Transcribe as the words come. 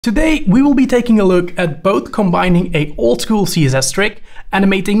Today we will be taking a look at both combining a old school CSS trick,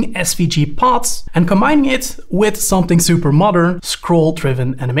 animating SVG paths, and combining it with something super modern,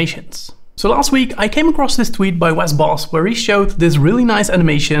 scroll-driven animations. So last week I came across this tweet by Wes Bos where he showed this really nice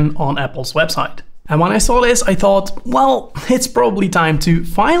animation on Apple's website. And when I saw this, I thought, well, it's probably time to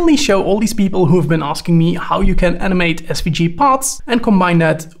finally show all these people who have been asking me how you can animate SVG paths and combine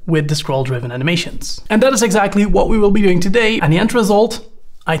that with the scroll-driven animations. And that is exactly what we will be doing today, and the end result,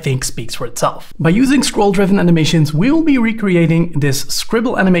 I think, speaks for itself. By using scroll-driven animations, we will be recreating this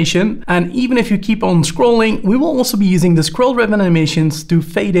scribble animation, and even if you keep on scrolling, we will also be using the scroll-driven animations to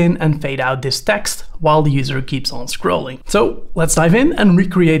fade in and fade out this text while the user keeps on scrolling. So let's dive in and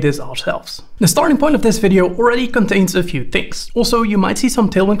recreate this ourselves. The starting point of this video already contains a few things. Also, you might see some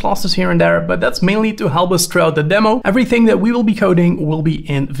Tailwind classes here and there, but that's mainly to help us throughout the demo. Everything that we will be coding will be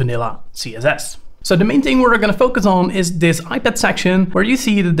in vanilla CSS. So the main thing we're going to focus on is this iPad section where you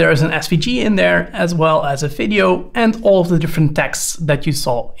see that there is an SVG in there as well as a video and all of the different texts that you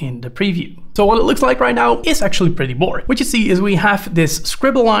saw in the preview. So what it looks like right now is actually pretty boring. What you see is we have this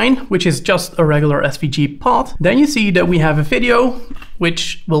scribble line, which is just a regular SVG path. Then you see that we have a video,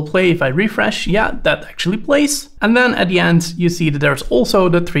 which will play if I refresh. Yeah, that actually plays. And then at the end, you see that there's also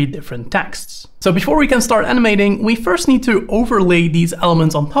the three different texts. So before we can start animating, we first need to overlay these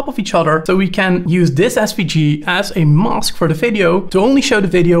elements on top of each other so we can use this SVG as a mask for the video to only show the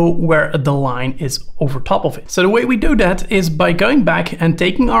video where the line is over top of it. So the way we do that is by going back and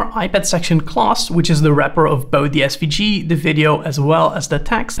taking our iPad section class, which is the wrapper of both the SVG, the video, as well as the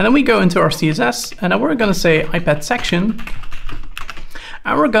text. And then we go into our CSS and then we're going to say iPad section,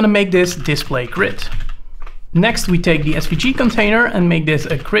 and we're going to make this display grid. Next, we take the SVG container and make this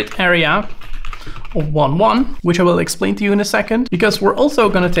a grid area of 1,1, which I will explain to you in a second, because we're also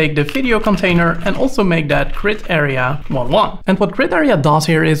going to take the video container and also make that grid area 1,1. And what grid area does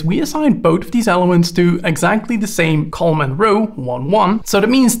here is we assign both of these elements to exactly the same column and row, 1,1. So that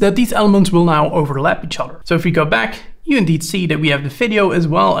means that these elements will now overlap each other. So if we go back, you indeed see that we have the video as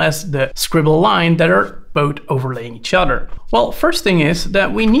well as the scribble line that are both overlaying each other. Well, first thing is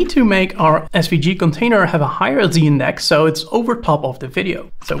that we need to make our SVG container have a higher z-index, so it's over top of the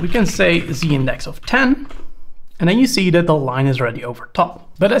video. So we can say z-index of 10, and then you see that the line is already over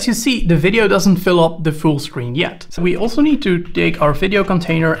top. But as you see, the video doesn't fill up the full screen yet. So we also need to take our video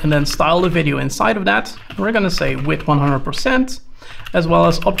container and then style the video inside of that. We're going to say width 100%, as well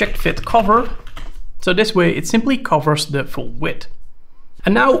as object fit cover. So this way it simply covers the full width.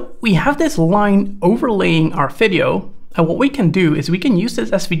 And now we have this line overlaying our video. And what we can do is we can use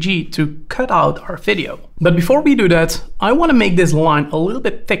this SVG to cut out our video. But before we do that, I want to make this line a little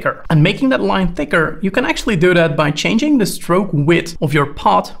bit thicker. And making that line thicker, you can actually do that by changing the stroke width of your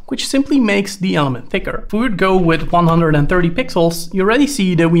path, which simply makes the element thicker. If we would go with 130 pixels, you already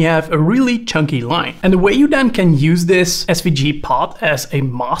see that we have a really chunky line. And the way you then can use this SVG path as a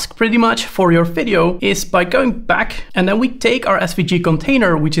mask pretty much for your video is by going back, and then we take our SVG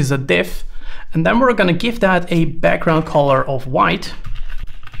container, which is a div, and then we're going to give that a background color of white.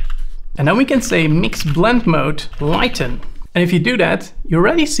 And then we can say mix blend mode lighten. And if you do that, you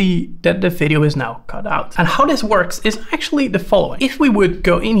already see that the video is now cut out. And how this works is actually the following. If we would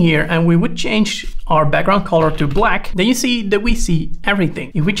go in here and we would change our background color to black, then you see that we see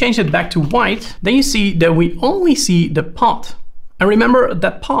everything. If we change it back to white, then you see that we only see the path. And remember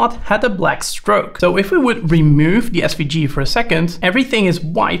that path had a black stroke. So if we would remove the SVG for a second, everything is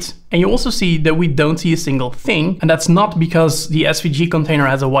white. And you also see that we don't see a single thing. And that's not because the SVG container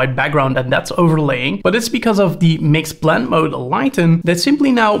has a white background and that's overlaying, but it's because of the mix blend mode lighten that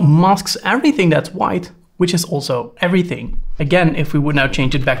simply now masks everything that's white, which is also everything. Again, if we would now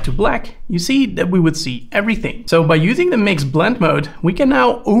change it back to black, you see that we would see everything. So by using the mix blend mode, we can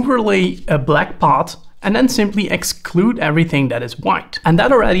now overlay a black path and then simply exclude everything that is white. And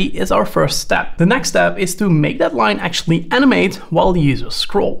that already is our first step. The next step is to make that line actually animate while the user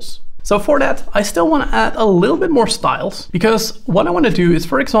scrolls. So for that, I still want to add a little bit more styles, because what I want to do is,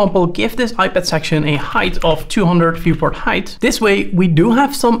 for example, give this iPad section a height of 200 viewport height. This way we do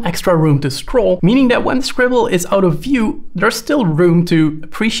have some extra room to scroll, meaning that when the scribble is out of view, there's still room to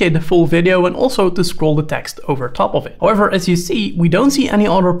appreciate the full video and also to scroll the text over top of it. However, as you see, we don't see any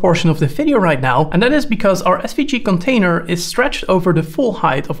other portion of the video right now, and that is because our SVG container is stretched over the full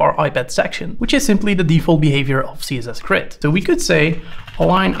height of our iPad section, which is simply the default behavior of CSS Grid. So we could say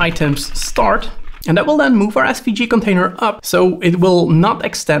align items start, and that will then move our SVG container up so it will not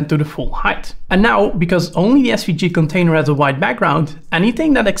extend to the full height. And now, because only the SVG container has a white background,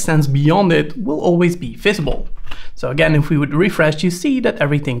 anything that extends beyond it will always be visible. So again, if we would refresh, you see that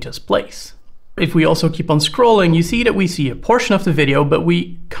everything just plays. If we also keep on scrolling, you see that we see a portion of the video, but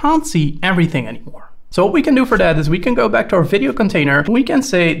we can't see everything anymore. So what we can do for that is we can go back to our video container. We can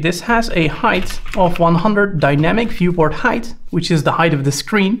say this has a height of 100 dynamic viewport height, which is the height of the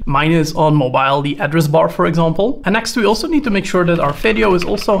screen, minus on mobile, the address bar, for example. And next, we also need to make sure that our video is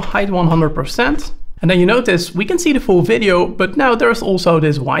also height 100%. And then you notice we can see the full video, but now there's also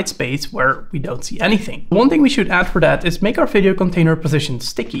this white space where we don't see anything. One thing we should add for that is make our video container position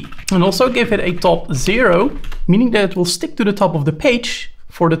sticky and also give it a top 0, meaning that it will stick to the top of the page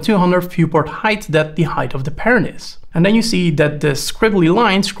for the 200 viewport height that the height of the parent is. And then you see that the scribbly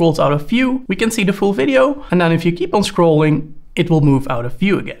line scrolls out of view. We can see the full video. And then if you keep on scrolling, it will move out of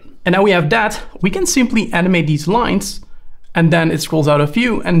view again. And now we have that, we can simply animate these lines, and then it scrolls out of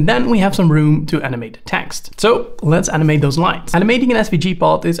view, and then we have some room to animate the text. So let's animate those lines. Animating an SVG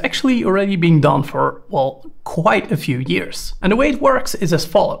pod is actually already being done for, well, quite a few years. And the way it works is as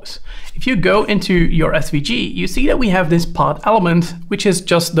follows. If you go into your SVG, you see that we have this pod element, which is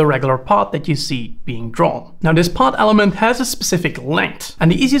just the regular pod that you see being drawn. Now this pod element has a specific length,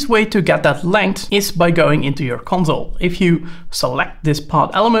 and the easiest way to get that length is by going into your console. If you select this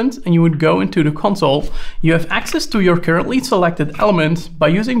pod element and you would go into the console, you have access to your currently selected element by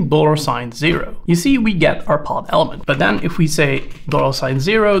using $0. You see we get our pod element, but then if we say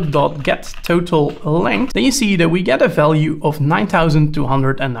 $0.get total length, then you see that we get a value of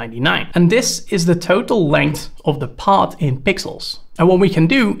 9,299. And this is the total length of the pod in pixels. And what we can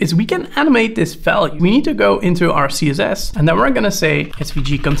do is we can animate this value. We need to go into our CSS, and then we're going to say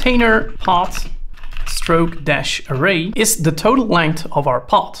SVG container pod stroke-array is the total length of our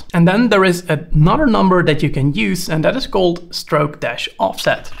pod. And then there is another number that you can use, and that is called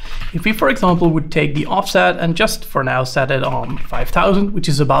stroke-offset. If we, for example, would take the offset and just for now set it on 5,000, which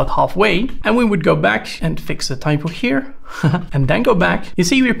is about halfway, and we would go back and fix the typo here, and then go back, you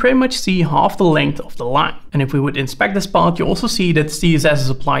see we pretty much see half the length of the line. And if we would inspect this pod, you also see that CSS is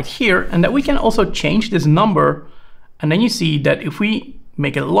applied here, and that we can also change this number. And then you see that if we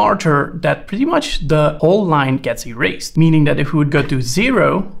make it larger, that pretty much the whole line gets erased, meaning that if we would go to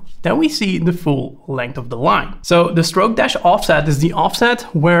 0, then we see the full length of the line. So the stroke-offset is the offset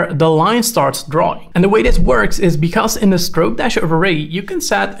where the line starts drawing. And the way this works is because in the stroke-array, you can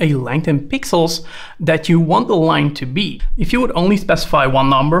set a length in pixels that you want the line to be. If you would only specify one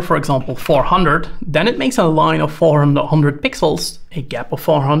number, for example, 400, then it makes a line of 400 pixels, a gap of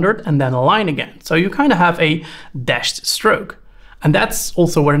 400, and then a line again. So you kind of have a dashed stroke. And that's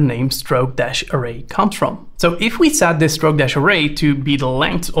also where the name stroke-array comes from. So if we set this stroke-array to be the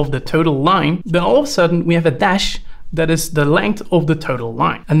length of the total line, then all of a sudden we have a dash that is the length of the total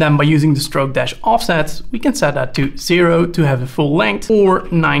line. And then by using the stroke-offset, we can set that to 0 to have a full length, or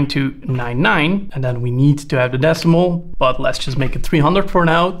 9299. And then we need to have the decimal, but let's just make it 300 for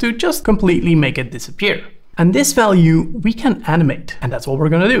now to just completely make it disappear. And this value we can animate, and that's what we're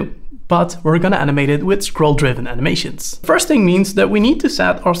gonna do. But we're gonna animate it with scroll-driven animations. First thing means that we need to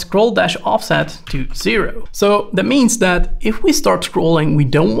set our scroll-offset to 0. So that means that if we start scrolling, we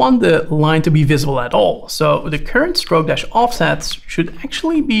don't want the line to be visible at all. So the current stroke-offset should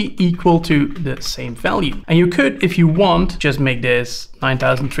actually be equal to the same value. And you could, if you want, just make this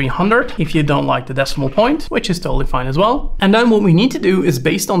 9,300 if you don't like the decimal point, which is totally fine as well. And then what we need to do is,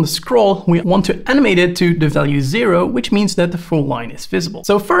 based on the scroll, we want to animate it to the value 0, which means that the full line is visible.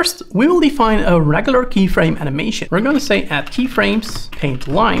 So first, we will define a regular keyframe animation. We're going to say add keyframes, paint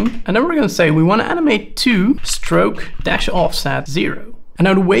line, and then we're going to say we want to animate to stroke-offset 0. And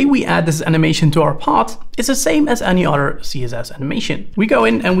now the way we add this animation to our pod is the same as any other CSS animation. We go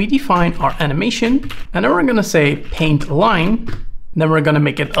in and we define our animation, and then we're going to say paint line. Then we're going to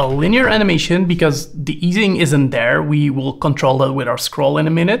make it a linear animation because the easing isn't there. We will control that with our scroll in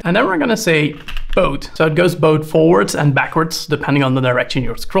a minute. And then we're going to say both. So it goes both forwards and backwards depending on the direction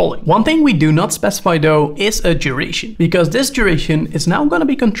you're scrolling. One thing we do not specify though is a duration, because this duration is now going to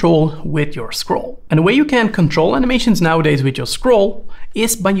be controlled with your scroll. And the way you can control animations nowadays with your scroll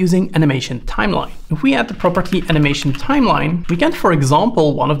is by using animation timeline. If we add the property animation timeline, we can, for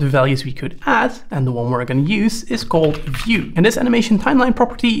example, one of the values we could add, and the one we're going to use is called view. And this animation timeline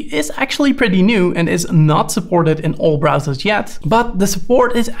property is actually pretty new and is not supported in all browsers yet, but the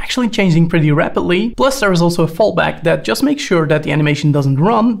support is actually changing pretty rapidly. Plus there is also a fallback that just makes sure that the animation doesn't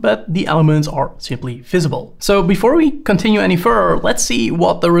run, but the elements are simply visible. So before we continue any further, let's see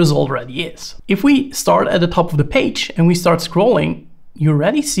what the result already is. If we start at the top of the page and we start scrolling, you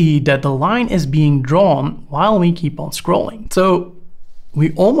already see that the line is being drawn while we keep on scrolling. So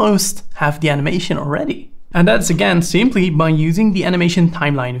we almost have the animation already. And that's again simply by using the animation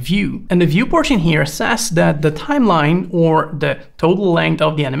timeline view. And the view portion here says that the timeline or the total length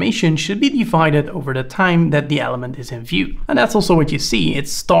of the animation should be divided over the time that the element is in view. And that's also what you see. It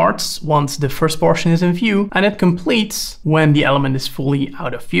starts once the first portion is in view and it completes when the element is fully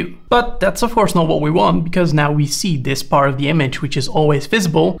out of view. But that's of course not what we want, because now we see this part of the image which is always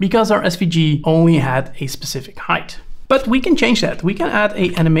visible because our SVG only had a specific height. But we can change that. We can add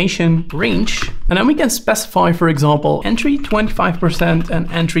a animation range, and then we can specify, for example, entry 25% and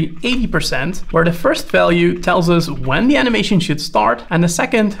entry 80%, where the first value tells us when the animation should start and the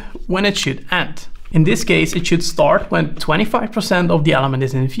second when it should end. In this case, it should start when 25% of the element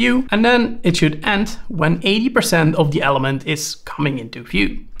is in view, and then it should end when 80% of the element is coming into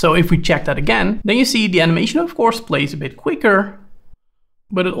view. So if we check that again, then you see the animation of course plays a bit quicker,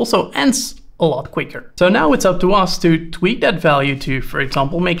 but it also ends a lot quicker. So now it's up to us to tweak that value to, for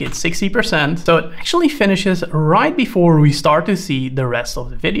example, make it 60%. So it actually finishes right before we start to see the rest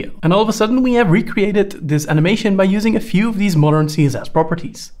of the video. And all of a sudden we have recreated this animation by using a few of these modern CSS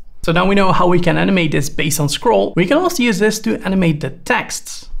properties. So now we know how we can animate this based on scroll. We can also use this to animate the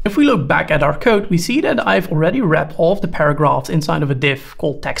texts. If we look back at our code, we see that I've already wrapped all of the paragraphs inside of a div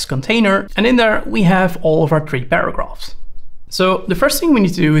called text container. And in there we have all of our 3 paragraphs. So the first thing we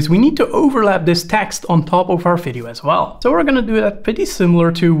need to do is we need to overlap this text on top of our video as well. So we're going to do that pretty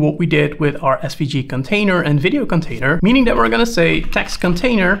similar to what we did with our SVG container and video container, meaning that we're going to say text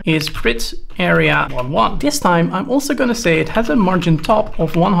container is grid area 11. This time I'm also going to say it has a margin top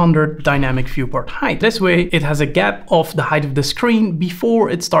of 100 dynamic viewport height. This way it has a gap of the height of the screen before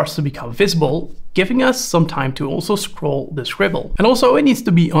it starts to become visible, giving us some time to also scroll the scribble. And also it needs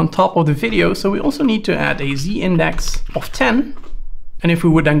to be on top of the video, so we also need to add a z-index of 10. And if we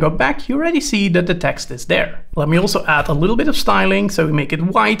would then go back, you already see that the text is there. Let me also add a little bit of styling, so we make it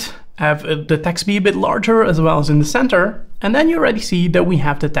white, have the text be a bit larger as well as in the center, and then you already see that we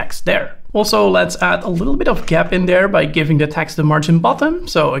have the text there. Also, let's add a little bit of gap in there by giving the text the margin bottom.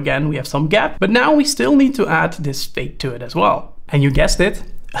 So again, we have some gap, but now we still need to add this fade to it as well. And you guessed it,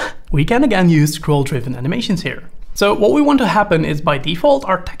 we can again use scroll-driven animations here. So what we want to happen is by default,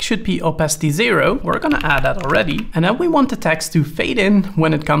 our text should be opacity 0. We're going to add that already. And then we want the text to fade in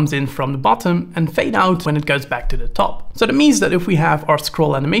when it comes in from the bottom and fade out when it goes back to the top. So that means that if we have our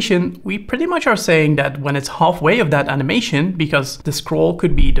scroll animation, we pretty much are saying that when it's halfway of that animation, because the scroll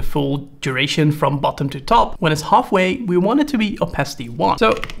could be the full duration from bottom to top, when it's halfway, we want it to be opacity 1.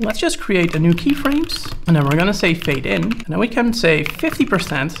 So let's just create a new keyframes, and then we're going to say fade in, and then we can say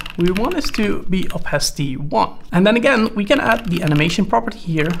 50%. We want this to be opacity 1. And then again, we can add the animation property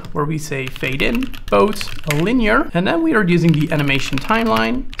here where we say fade in, both linear, and then we are using the animation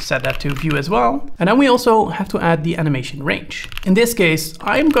timeline, set that to view as well. And then we also have to add the animation range. In this case,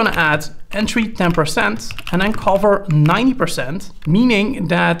 I'm going to add entry 10% and then cover 90%, meaning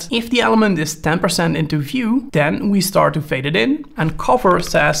that if the element is 10% into view, then we start to fade it in, and cover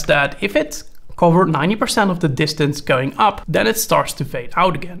says that if it's cover 90% of the distance going up, then it starts to fade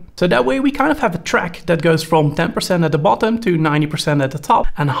out again. So that way we kind of have a track that goes from 10% at the bottom to 90% at the top,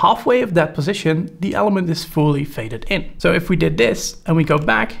 and halfway of that position, the element is fully faded in. So if we did this and we go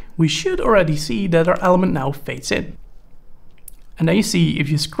back, we should already see that our element now fades in. And then you see if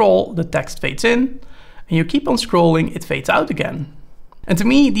you scroll, the text fades in, and you keep on scrolling, it fades out again. And to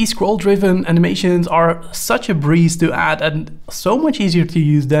me, these scroll-driven animations are such a breeze to add and so much easier to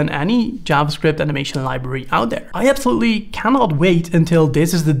use than any JavaScript animation library out there. I absolutely cannot wait until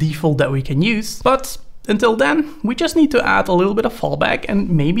this is the default that we can use, but until then, we just need to add a little bit of fallback and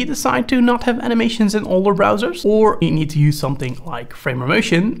maybe decide to not have animations in older browsers, or we need to use something like Framer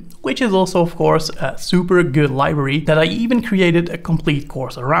Motion, which is also, of course, a super good library that I even created a complete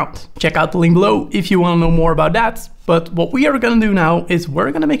course around. Check out the link below if you want to know more about that. But what we are going to do now is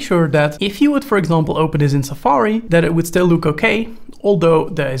we're going to make sure that if you would, for example, open this in Safari, that it would still look okay, although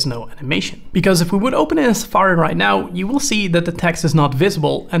there is no animation. Because if we would open it in Safari right now, you will see that the text is not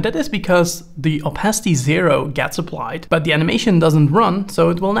visible, and that is because the opacity 0 gets applied, but the animation doesn't run, so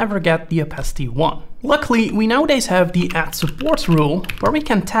it will never get the opacity 1. Luckily, we nowadays have the add supports rule, where we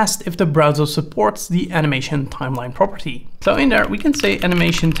can test if the browser supports the animation timeline property. So in there, we can say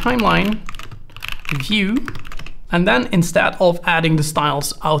animation timeline view. And then instead of adding the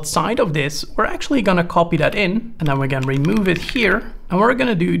styles outside of this, we're actually going to copy that in, and then we're going to remove it here. And we're going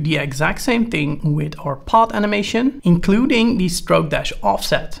to do the exact same thing with our pod animation, including the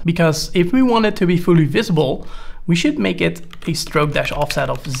stroke-offset. Because if we want it to be fully visible, we should make it a stroke-offset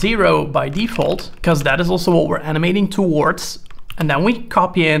of 0 by default, because that is also what we're animating towards. And then we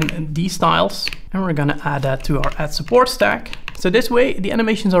copy in these styles, and we're going to add that to our add support stack. So this way, the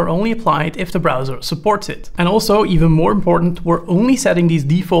animations are only applied if the browser supports it. And also, even more important, we're only setting these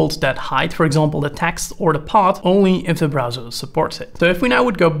defaults that hide, for example, the text or the path only if the browser supports it. So if we now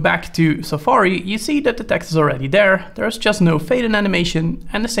would go back to Safari, you see that the text is already there. There's just no fade-in animation,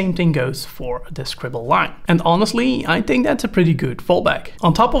 and the same thing goes for the scribble line. And honestly, I think that's a pretty good fallback.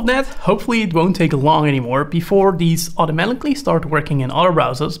 On top of that, hopefully it won't take long anymore before these automatically start working in other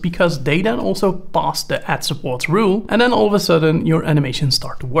browsers, because they then also pass the add supports rule, and then all of a sudden your animations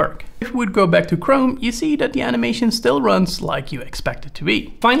start to work. If we would go back to Chrome, you see that the animation still runs like you expect it to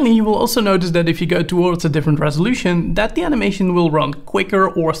be. Finally, you will also notice that if you go towards a different resolution, that the animation will run quicker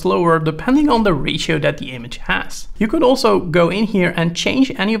or slower depending on the ratio that the image has. You could also go in here and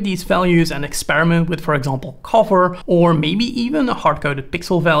change any of these values and experiment with, for example, cover, or maybe even a hard-coded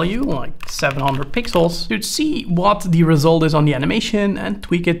pixel value like 700 pixels to see what the result is on the animation and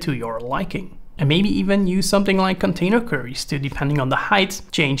tweak it to your liking. And maybe even use something like container queries to, depending on the height,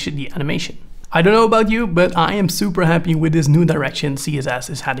 change the animation. I don't know about you, but I am super happy with this new direction CSS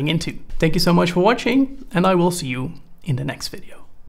is heading into. Thank you so much for watching, and I will see you in the next video.